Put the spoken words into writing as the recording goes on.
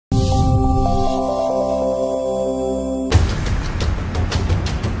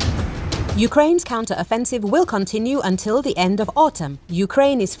Ukraine's counter-offensive will continue until the end of autumn.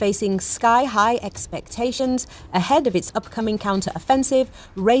 Ukraine is facing sky-high expectations ahead of its upcoming counter-offensive,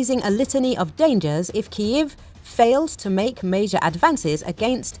 raising a litany of dangers if Kyiv fails to make major advances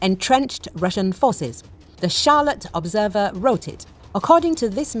against entrenched Russian forces. The Charlotte Observer wrote it. According to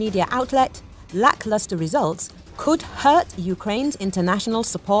this media outlet, lackluster results could hurt Ukraine's international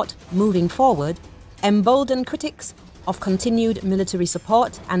support moving forward, embolden critics of continued military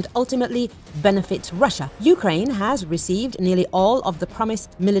support, and ultimately benefit Russia. Ukraine has received nearly all of the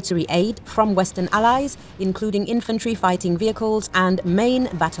promised military aid from Western allies, including infantry fighting vehicles and main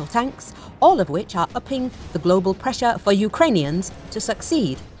battle tanks, all of which are upping the global pressure for Ukrainians to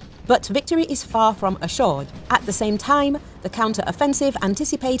succeed. But victory is far from assured. At the same time, the counter-offensive,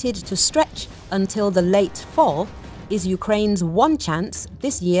 anticipated to stretch until the late fall, is Ukraine's one chance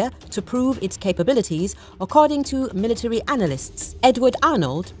this year to prove its capabilities, according to military analysts. Edward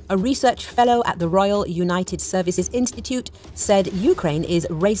Arnold, a research fellow at the Royal United Services Institute, said Ukraine is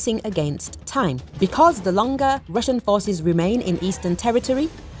racing against time. Because the longer Russian forces remain in Eastern territory,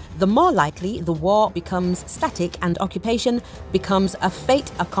 the more likely the war becomes static and occupation becomes a fait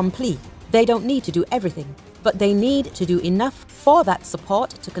accompli. They don't need to do everything, but they need to do enough for that support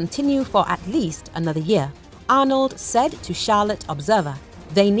to continue for at least another year. Arnold said to Charlotte Observer,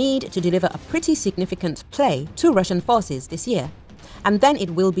 they need to deliver a pretty significant play to Russian forces this year, and then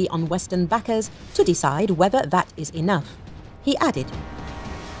it will be on Western backers to decide whether that is enough. He added,